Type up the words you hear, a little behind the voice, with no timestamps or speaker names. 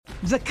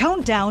The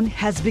countdown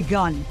has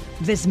begun.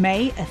 This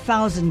May,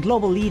 1,000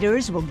 global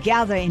leaders will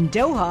gather in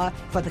Doha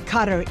for the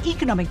Qatar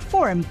Economic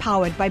Forum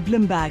powered by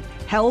Bloomberg,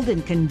 held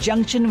in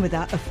conjunction with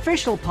our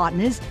official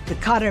partners, the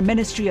Qatar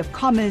Ministry of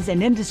Commerce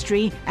and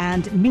Industry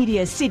and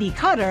Media City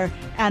Qatar,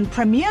 and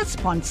premier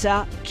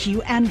sponsor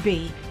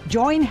QNB.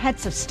 Join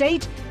heads of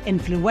state,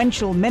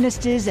 influential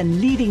ministers,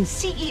 and leading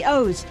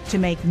CEOs to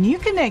make new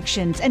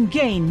connections and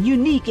gain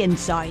unique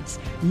insights.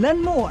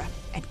 Learn more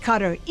at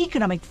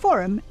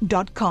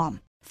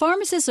QatarEconomicForum.com.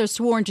 Pharmacists are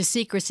sworn to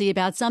secrecy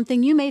about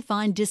something you may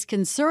find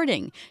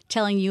disconcerting,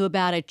 telling you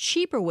about a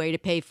cheaper way to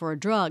pay for a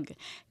drug.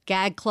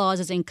 Gag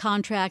clauses in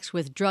contracts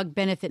with drug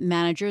benefit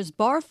managers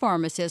bar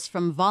pharmacists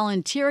from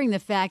volunteering the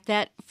fact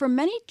that for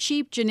many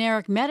cheap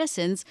generic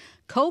medicines,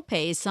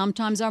 co-pays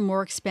sometimes are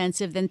more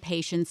expensive than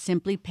patients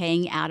simply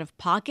paying out of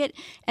pocket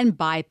and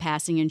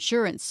bypassing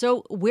insurance.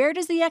 So where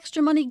does the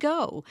extra money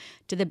go?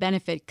 To the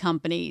benefit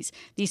companies.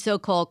 These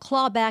so-called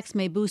clawbacks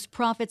may boost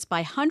profits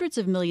by hundreds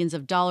of millions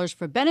of dollars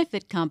for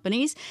benefit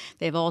companies.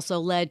 They've also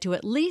led to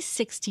at least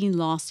 16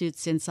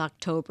 lawsuits since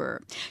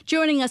October.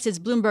 Joining us is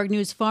Bloomberg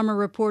News pharma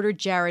reporter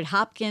Jared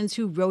Hopkins,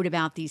 who wrote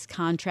about these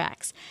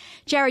contracts.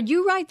 Jared,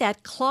 you write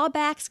that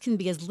clawbacks can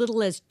be as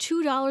little as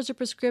 $2 a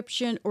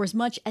prescription or as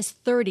much as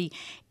 $30.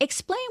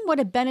 Explain what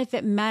a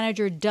benefit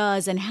manager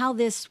does and how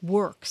this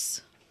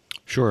works.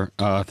 Sure.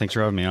 Thanks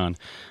for having me on.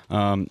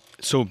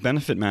 So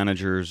benefit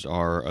managers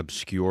are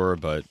obscure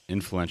but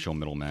influential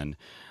middlemen.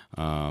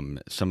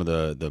 Some of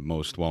the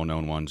most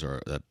well-known ones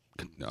are that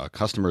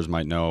customers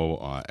might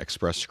know,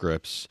 Express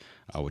Scripts,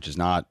 which is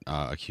not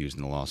accused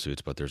in the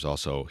lawsuits, but there's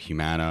also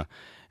Humana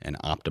and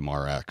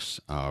OptumRx,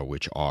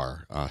 which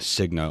are.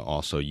 Cigna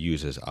also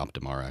uses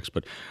OptumRx.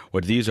 But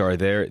what these are,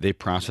 they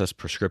process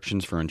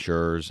prescriptions for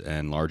insurers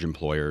and large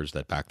employers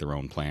that back their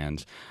own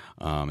plans,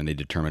 and they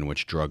determine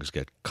which drugs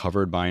get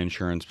covered by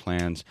insurance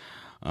plans.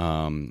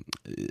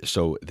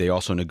 So they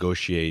also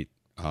negotiate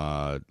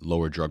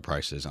lower drug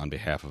prices on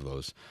behalf of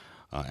those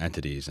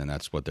entities, and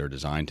that's what they're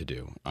designed to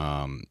do.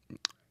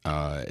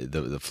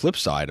 The flip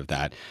side of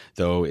that,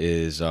 though,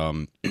 is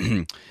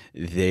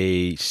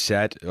they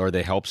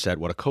help set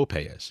what a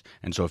copay is.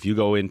 And so if you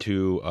go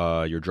into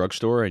your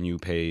drugstore and you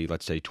pay,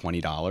 let's say,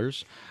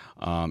 $20,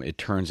 it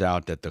turns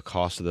out that the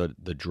cost of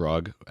the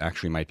drug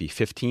actually might be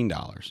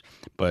 $15.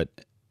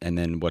 And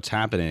then what's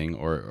happening,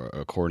 or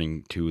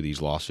according to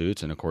these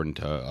lawsuits and according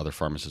to other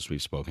pharmacists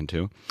we've spoken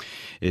to,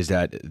 is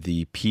that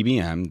the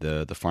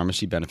PBM, the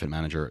pharmacy benefit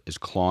manager, is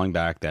clawing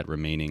back that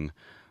remaining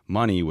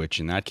money, which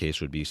in that case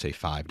would be, say,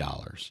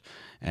 $5,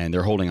 and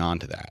they're holding on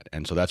to that.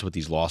 And so that's what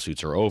these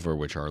lawsuits are over,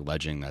 which are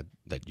alleging that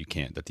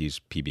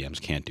these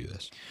PBMs can't do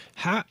this.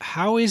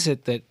 How is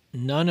it that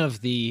none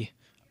of the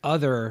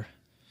other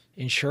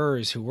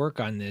insurers who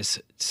work on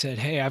this said,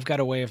 hey, I've got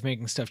a way of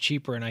making stuff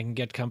cheaper and I can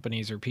get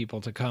companies or people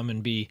to come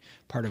and be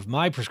part of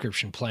my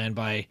prescription plan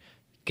by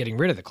getting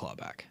rid of the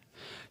clawback?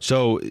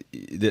 So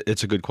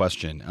it's a good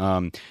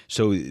question.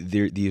 So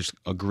these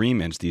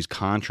agreements, these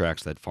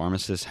contracts that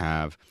pharmacists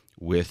have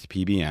with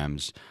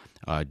PBMs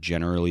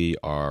generally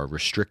are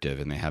restrictive,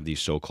 and they have these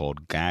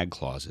so-called gag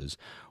clauses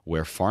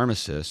where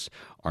pharmacists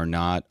are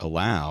not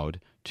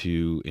allowed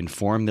to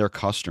inform their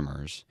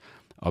customers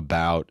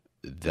about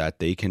that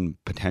they can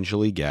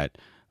potentially get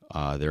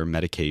their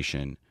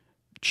medication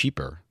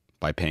cheaper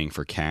by paying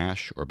for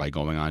cash or by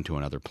going on to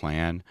another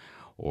plan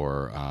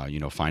or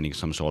finding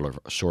some sort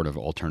of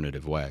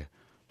alternative way.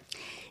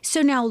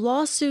 So now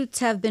lawsuits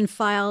have been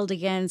filed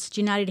against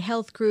United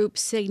Health Group,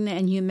 Cigna,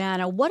 and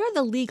Humana. What are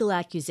the legal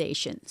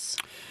accusations?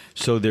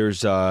 So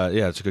there's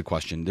it's a good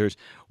question. There's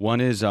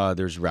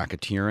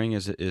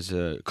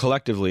racketeering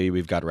collectively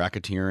we've got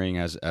racketeering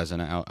as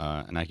an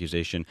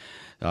accusation,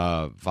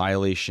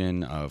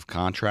 violation of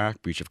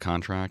contract, breach of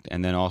contract,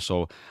 and then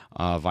also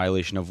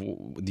violation of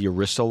the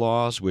ERISA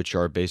laws, which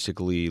are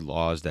basically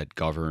laws that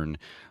govern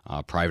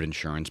private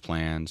insurance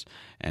plans.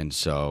 And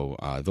so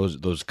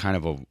those kind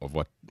of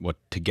what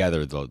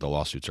together the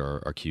lawsuits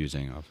are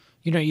accusing of.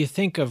 You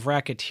think of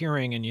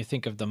racketeering and you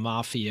think of the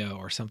mafia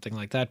or something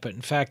like that, but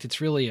in fact, it's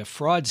really a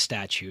fraud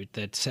statute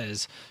that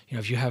says,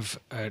 if you have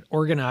an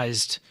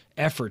organized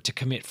effort to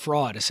commit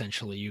fraud,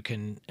 essentially, you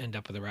can end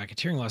up with a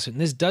racketeering lawsuit.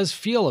 And this does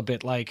feel a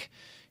bit like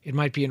it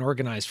might be an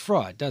organized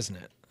fraud, doesn't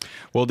it?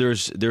 Well,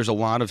 there's a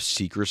lot of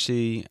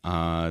secrecy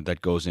that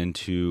goes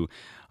into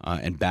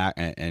and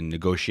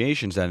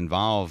negotiations that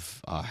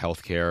involve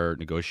healthcare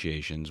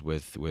negotiations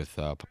with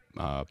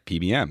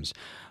PBMs.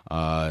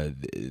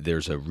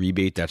 There's a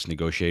rebate that's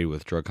negotiated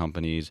with drug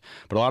companies,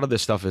 but a lot of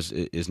this stuff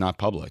is not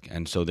public,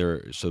 and so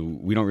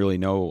we don't really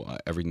know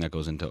everything that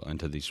goes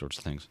into these sorts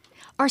of things.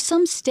 Are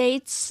some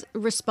states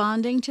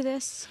responding to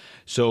this?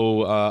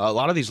 So a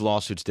lot of these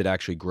lawsuits did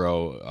actually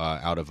grow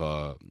out of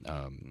a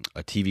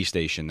TV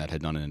station that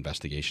had done an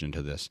investigation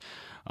into this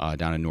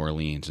down in New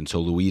Orleans. And so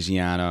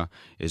Louisiana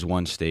is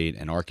one state,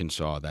 and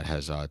Arkansas that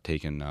has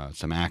taken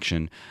some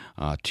action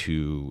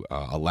to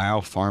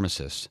allow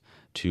pharmacists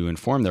to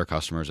inform their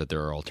customers that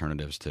there are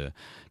alternatives to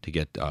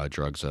get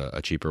drugs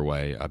a cheaper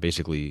way,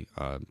 basically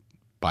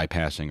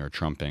bypassing or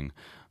trumping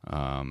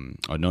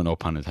no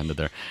pun intended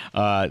there.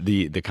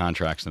 The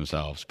contracts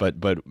themselves, but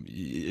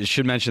it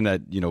should mention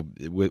that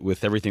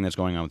with everything that's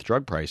going on with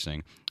drug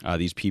pricing,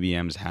 these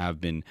PBMs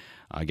have been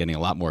getting a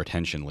lot more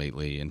attention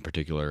lately. In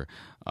particular,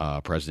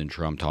 President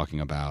Trump talking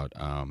about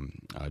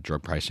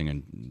drug pricing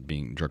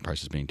and drug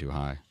prices being too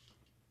high.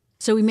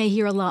 So we may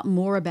hear a lot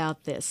more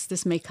about this.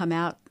 This may come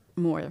out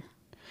more.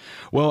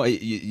 Well,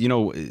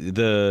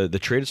 the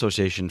Trade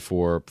Association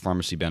for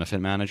Pharmacy Benefit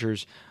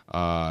Managers,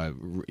 a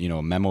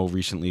memo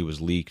recently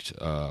was leaked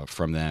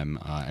from them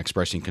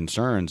expressing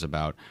concerns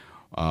about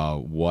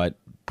what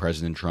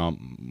President Trump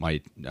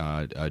might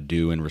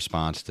do in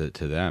response to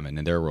them and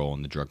in their role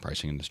in the drug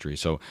pricing industry.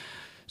 So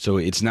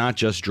it's not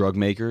just drug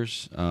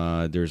makers.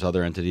 There's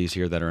other entities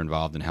here that are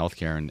involved in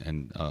healthcare,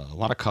 and a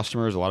lot of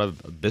customers, a lot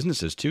of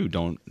businesses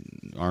too,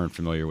 aren't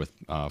familiar with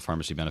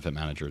pharmacy benefit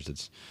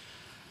managers.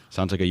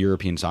 Sounds like a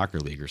European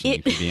soccer league or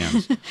something.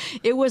 PBMs.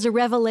 It was a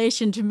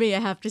revelation to me, I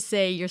have to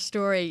say, your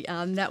story.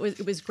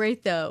 It was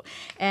great, though.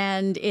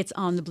 And it's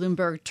on the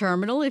Bloomberg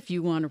terminal if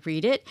you want to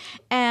read it.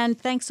 And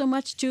thanks so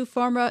much to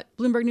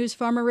Bloomberg News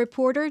Pharma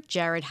reporter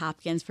Jared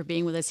Hopkins for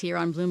being with us here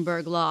on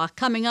Bloomberg Law.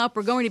 Coming up,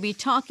 we're going to be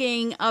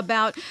talking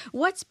about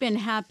what's been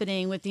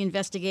happening with the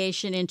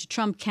investigation into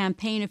Trump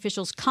campaign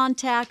officials'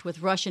 contact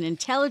with Russian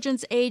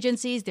intelligence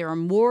agencies. There are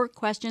more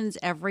questions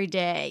every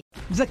day.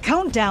 The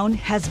countdown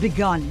has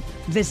begun.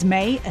 This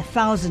May,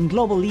 1,000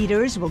 global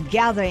leaders will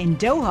gather in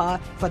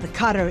Doha for the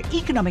Qatar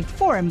Economic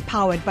Forum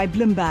powered by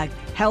Bloomberg,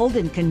 held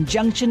in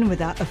conjunction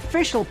with our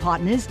official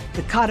partners,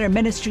 the Qatar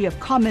Ministry of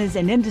Commerce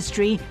and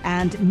Industry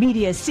and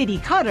Media City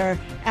Qatar,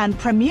 and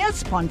premier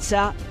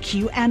sponsor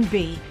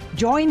QNB.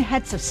 Join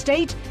heads of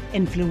state,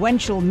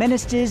 influential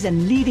ministers,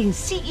 and leading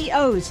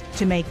CEOs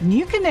to make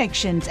new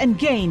connections and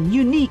gain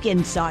unique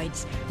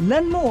insights.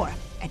 Learn more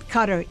at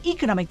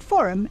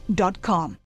QatarEconomicForum.com.